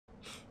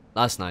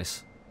That's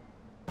nice.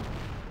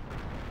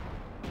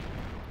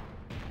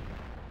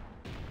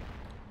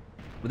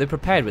 Were they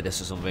prepared with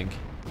this or something?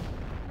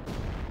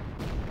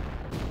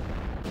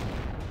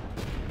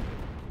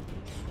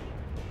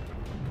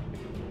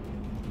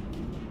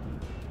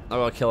 I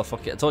gotta kill a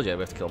fucking... I told you we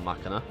have to kill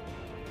Makana.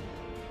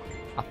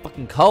 I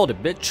fucking called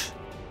it, bitch.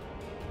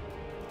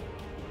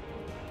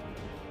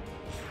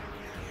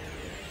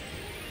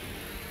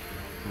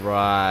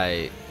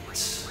 Right.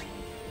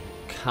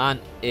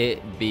 Can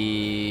it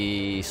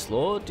be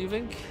slow, do you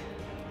think?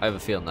 I have a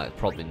feeling that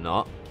probably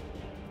not.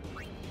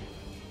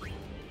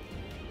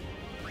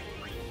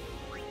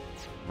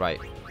 Right.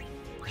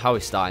 How are we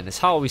starting this?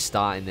 How are we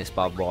starting this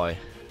bad boy?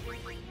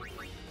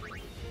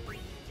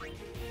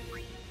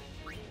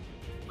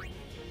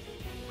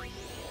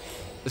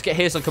 Let's get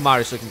Haze on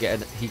Kamari so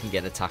he can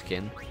get an attack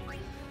in.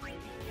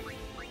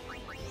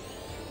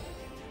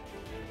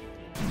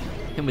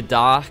 Him with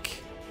Dark.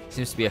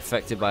 Seems to be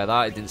affected by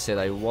that. He didn't say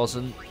that he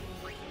wasn't.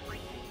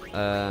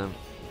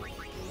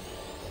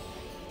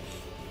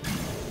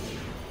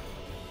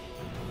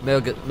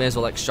 May as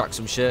well extract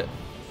some shit.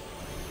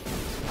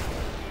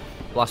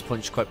 Blast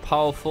Punch is quite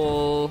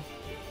powerful.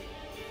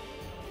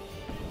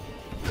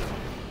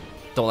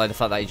 Don't like the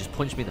fact that he just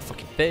punched me in the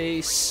fucking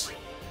face.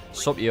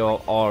 Swap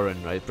your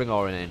Auron, right? Bring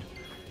Auron in.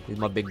 These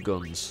are my big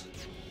guns.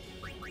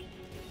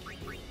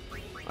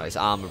 Right, it's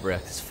armor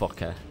break, this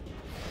fucker.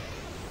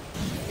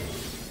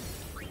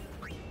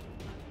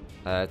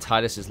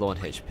 Tidus is low on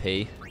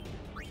HP.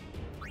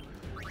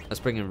 Let's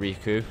bring in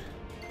Riku.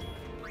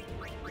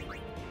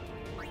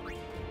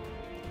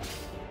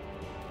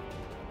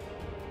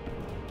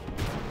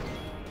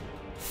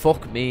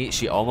 Fuck me,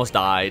 she almost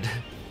died.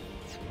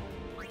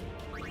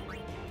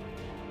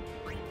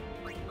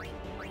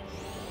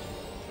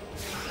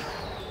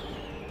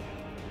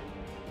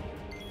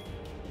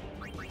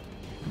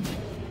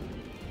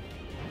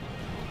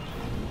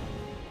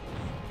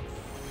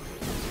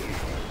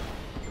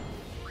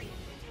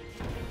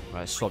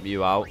 Right, swap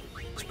you out.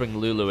 Let's bring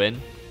Lulu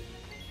in.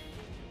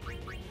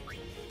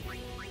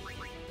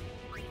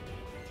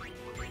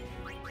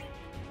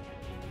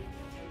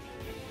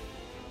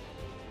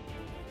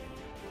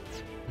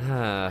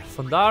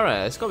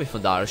 Fundara. It's gotta be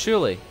Fundara,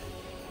 surely.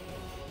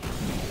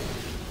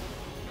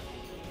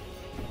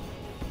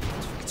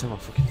 Let's fucking turn my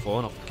fucking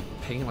phone off. Fucking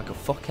pinging like a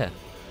fucker.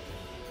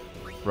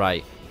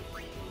 Right.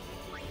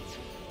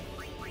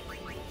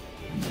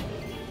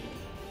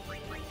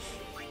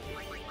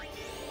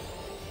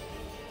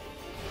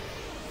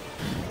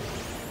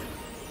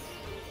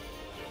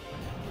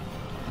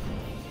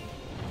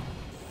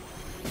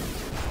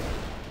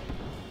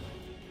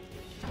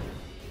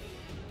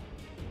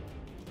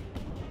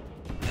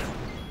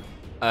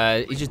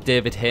 He just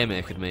David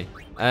Haymakered me.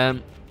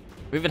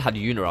 We haven't had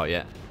Yuna out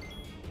yet.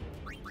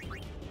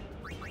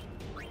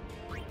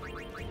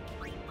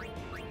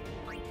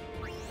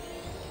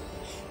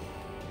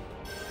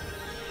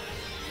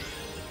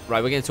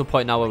 Right, we're getting to a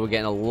point now where we're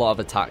getting a lot of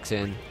attacks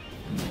in.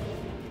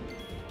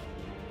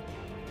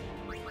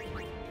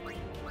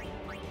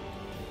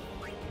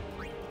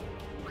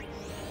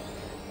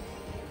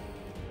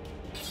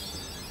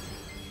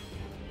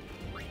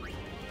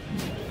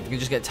 We can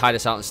just get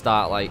Tidus out and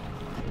start like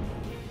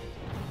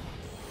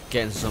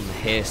getting some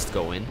haste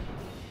going.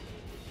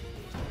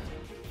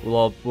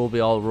 We'll be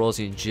all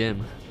rosy and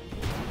Jim.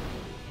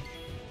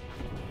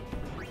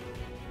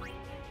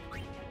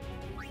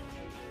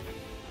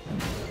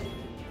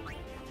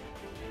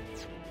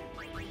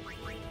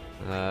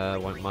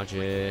 White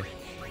magic.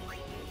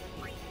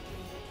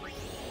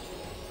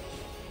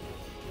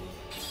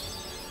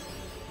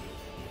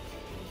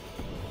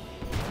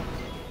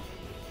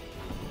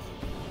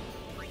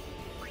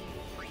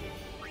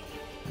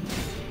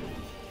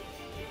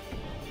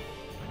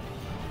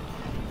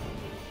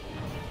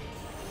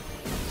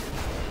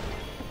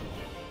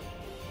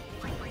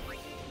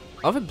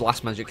 I don't think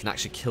blast magic can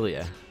actually kill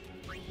you.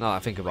 Now that I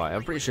think about it,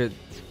 I'm pretty sure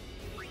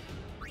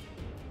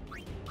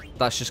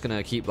that's just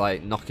gonna keep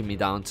like knocking me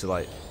down to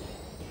like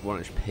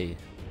 1 HP.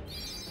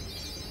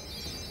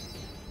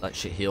 That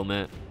shit heal,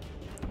 mate.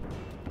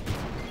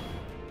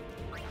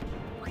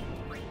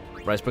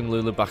 Right, let's bring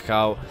Lulu back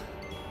out.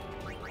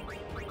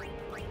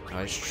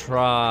 Let's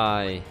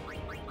try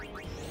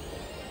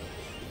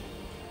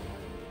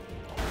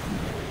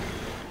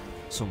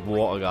some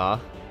water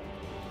guard.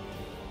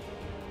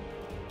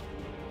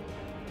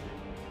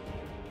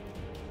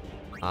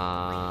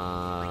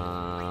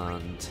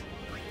 And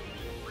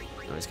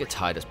let's get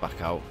Tidus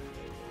back out.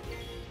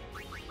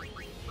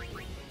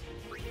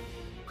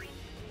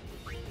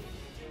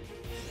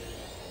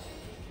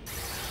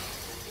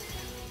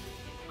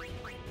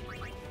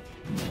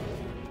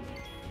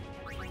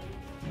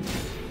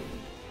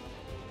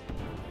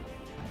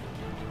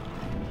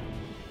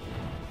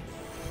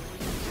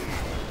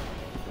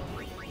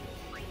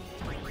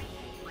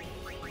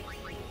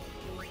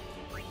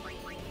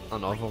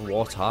 Another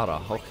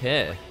Watara,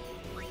 okay.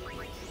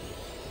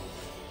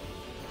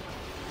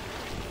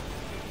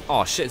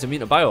 Oh shit, it's a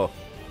meter bio.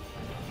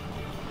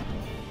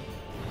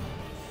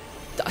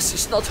 Das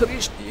ist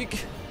natürlich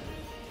nicht.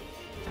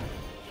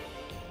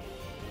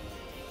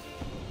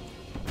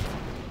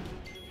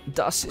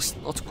 Das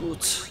ist not good.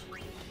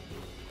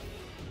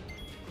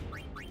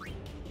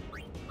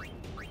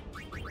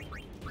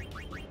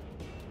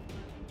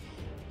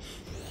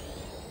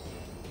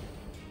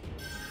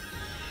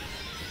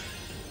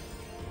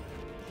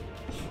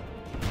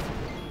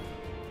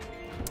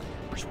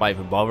 Just why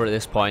even bother at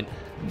this point?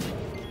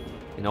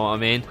 You know what I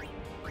mean?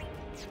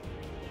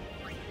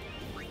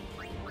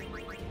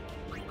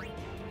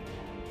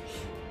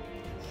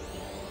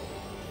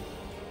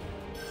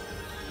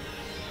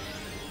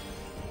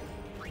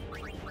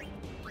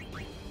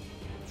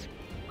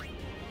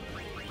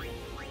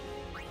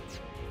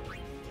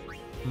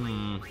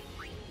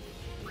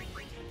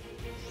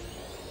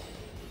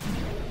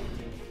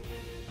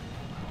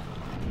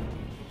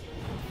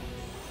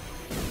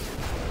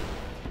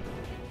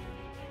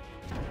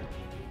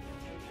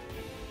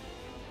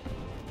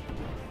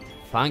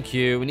 Thank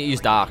you. We need to use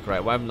Dark,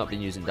 right? Why have I not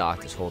been using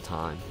Dark this whole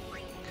time?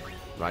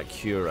 Right,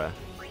 Cura.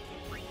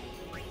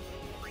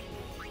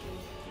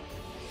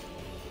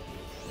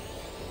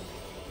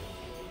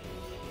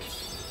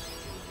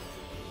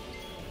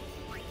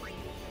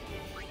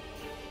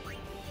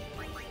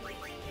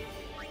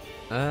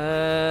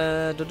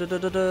 Oh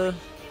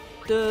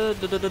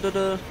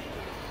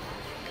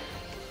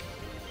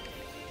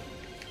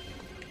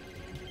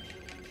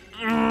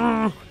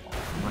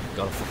my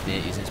god, I fucking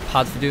hate using this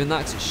pad for doing that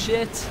because it's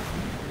shit.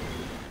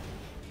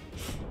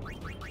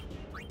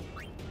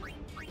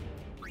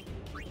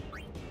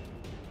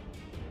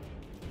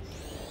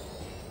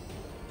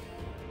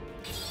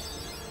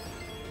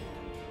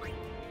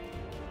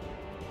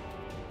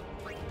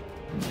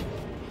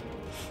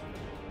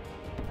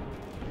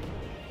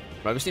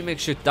 Right, we just need to make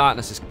sure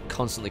darkness is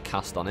constantly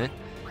cast on it.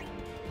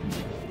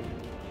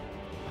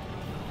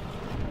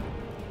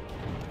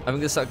 I'm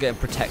gonna start getting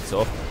protect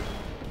up.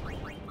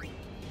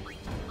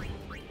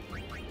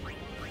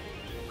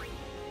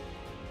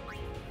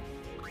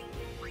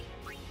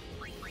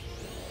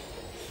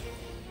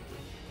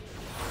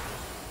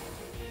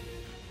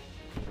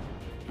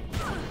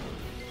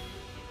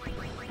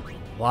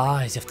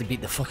 Why does he have to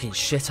beat the fucking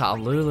shit out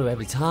of Lulu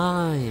every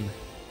time?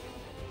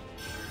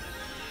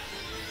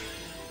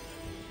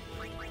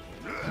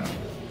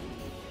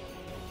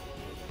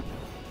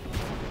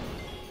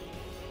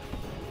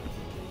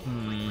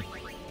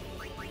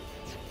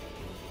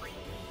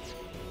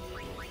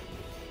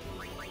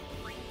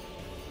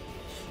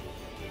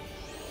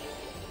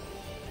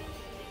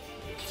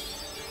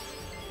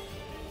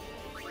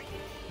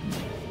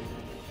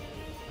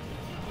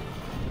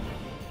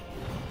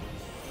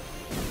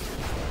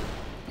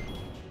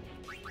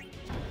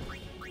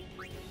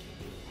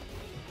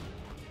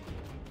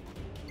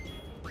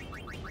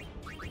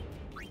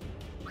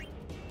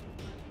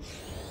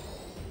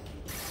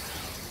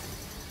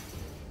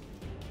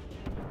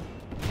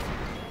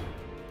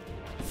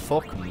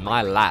 Fuck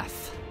my life.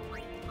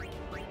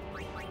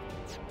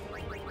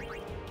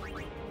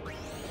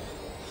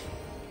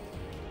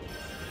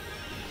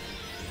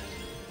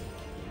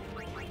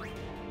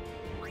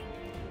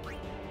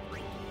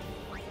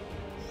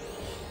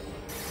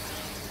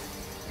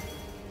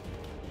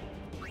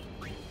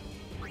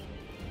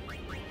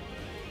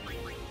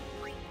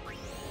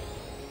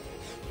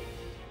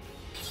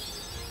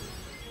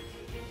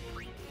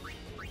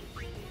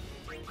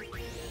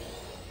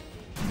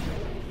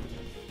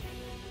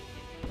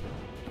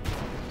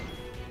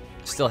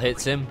 Still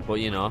hits him, but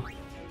you know.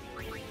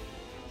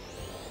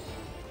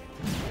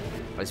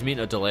 He's meaning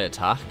to delay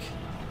attack.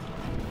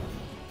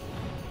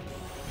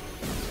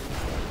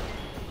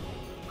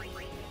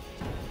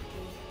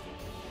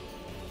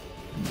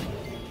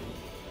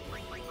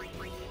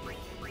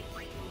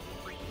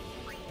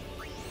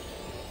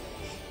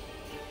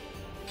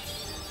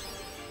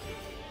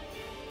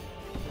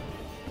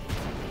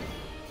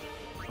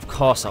 Of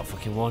course that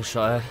fucking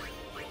one-shot.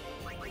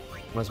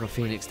 Where's my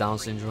Phoenix Down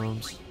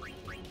syndromes?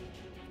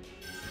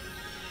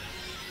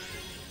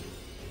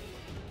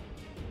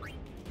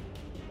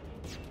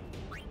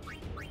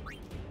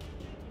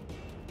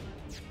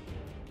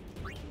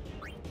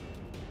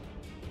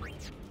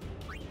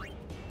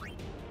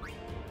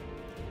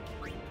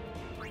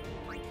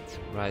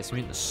 Right, it's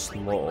meant to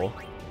slow.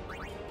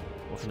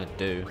 What can I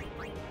do?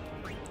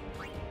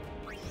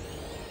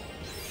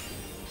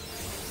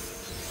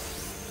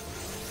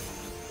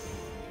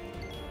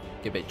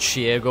 Get a bit of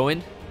cheer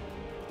going.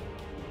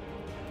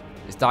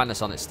 Is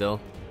darkness on it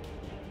still?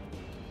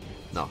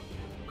 No.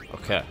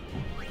 Okay.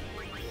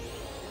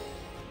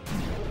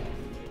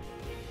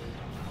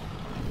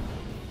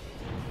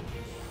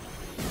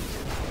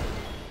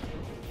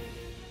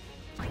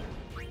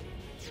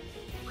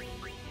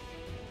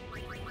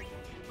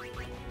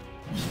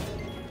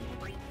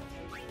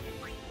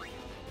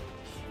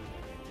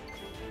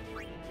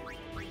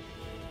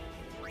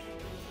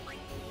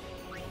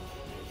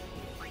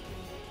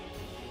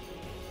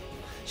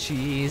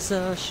 She's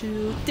a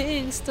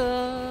shooting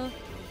star.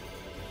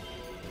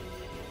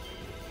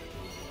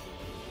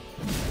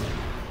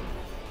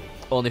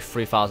 Only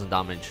 3,000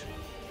 damage.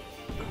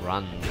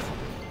 Grand. Did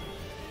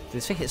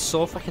this thing hit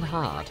so fucking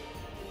hard?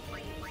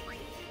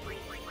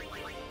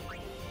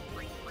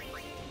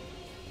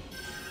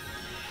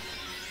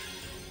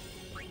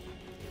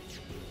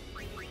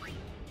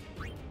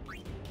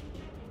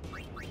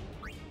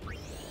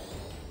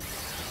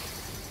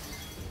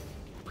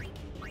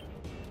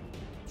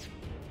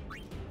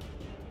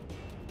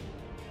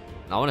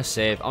 Now I want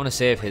to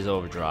save his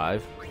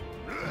overdrive.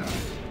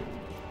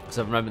 Because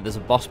I remember there's a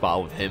boss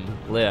battle with him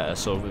later,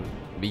 so it would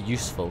be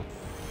useful.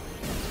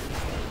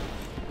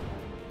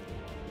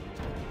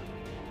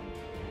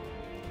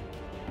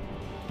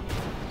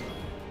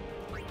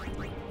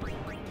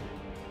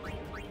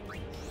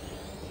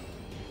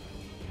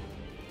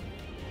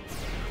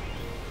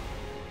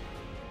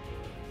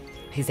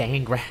 He's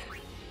angry.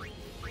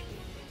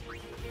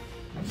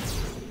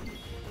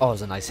 Oh, it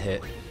was a nice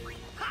hit.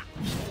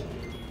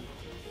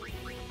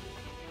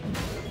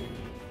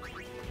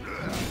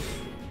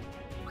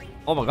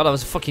 Oh my god, that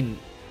was a fucking...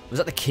 Was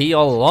that the key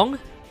all along?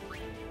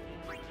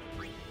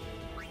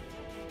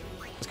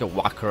 Let's go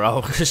Wakka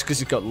out, just because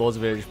he's got loads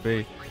of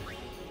HP.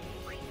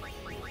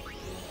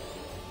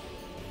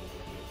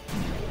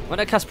 Why did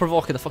I cast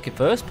Provoke in the fucking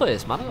first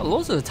place, man? I got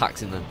loads of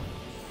attacks in them.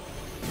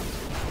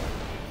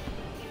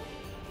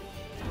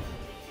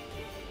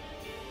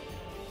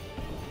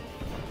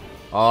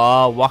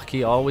 Oh,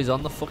 Wacky always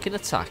on the fucking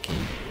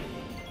attacking.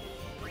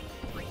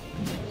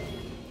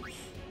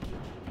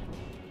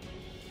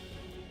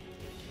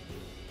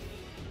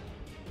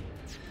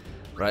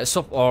 Right, let's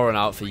swap Auron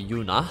out for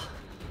Yuna.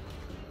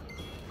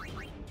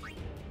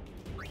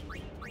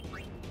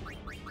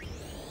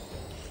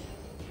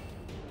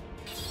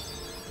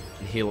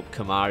 And heal up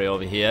Kamari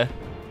over here.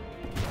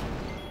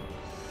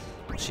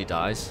 She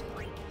dies.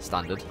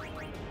 Standard.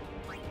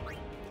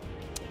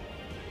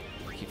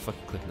 Keep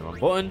fucking clicking the wrong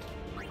button.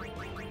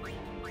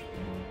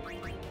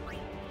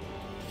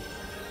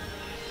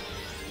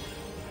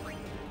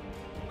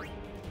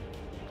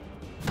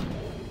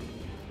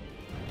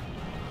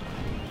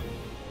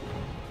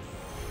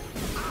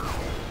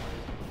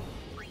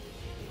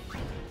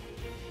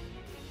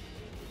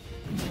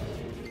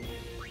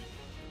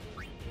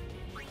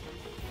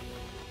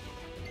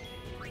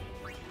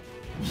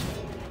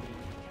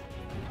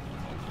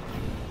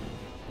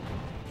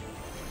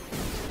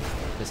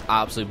 This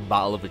absolute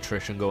battle of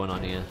attrition going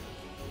on here.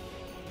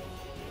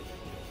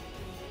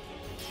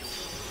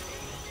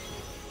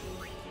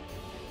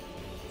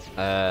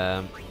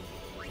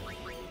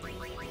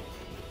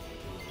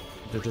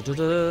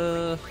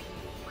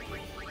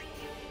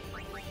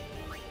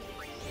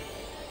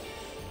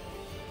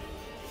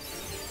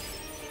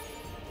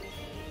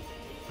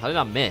 How did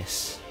I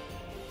miss?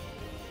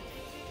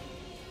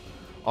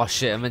 Oh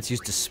shit, I meant to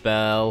use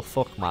Dispel.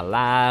 Fuck my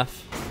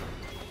life.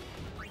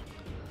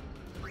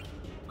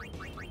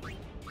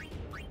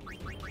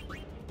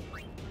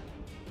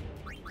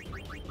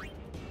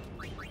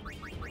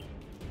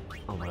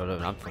 Oh my god, I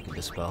don't have fucking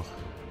Dispel.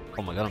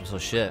 Oh my god, I'm so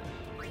shit.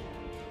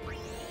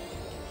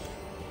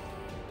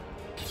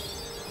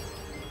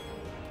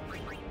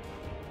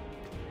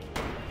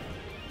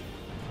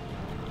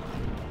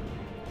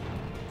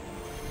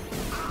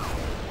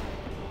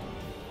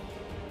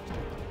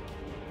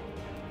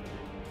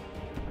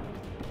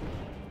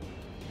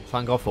 Try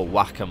and go for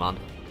Wakka, man.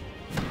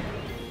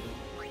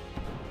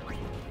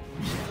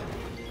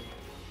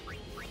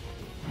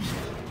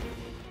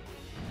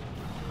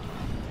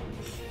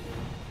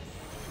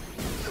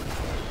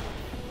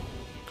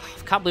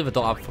 I can't believe I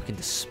don't have fucking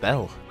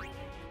Dispel.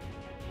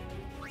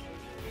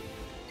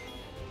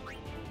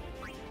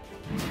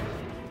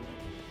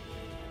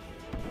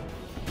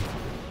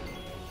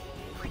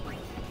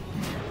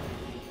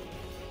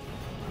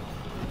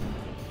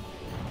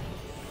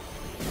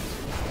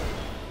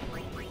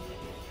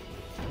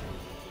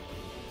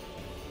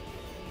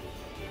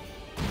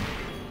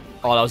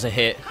 Oh, that was a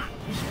hit.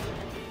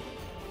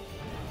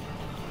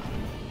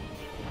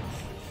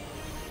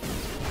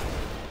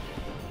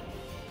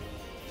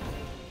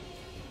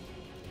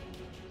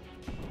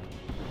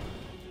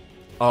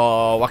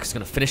 Oh, Wakka's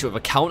gonna finish it with a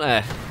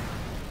counter.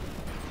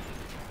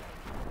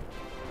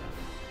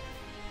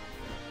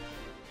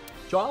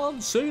 John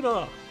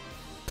Cena.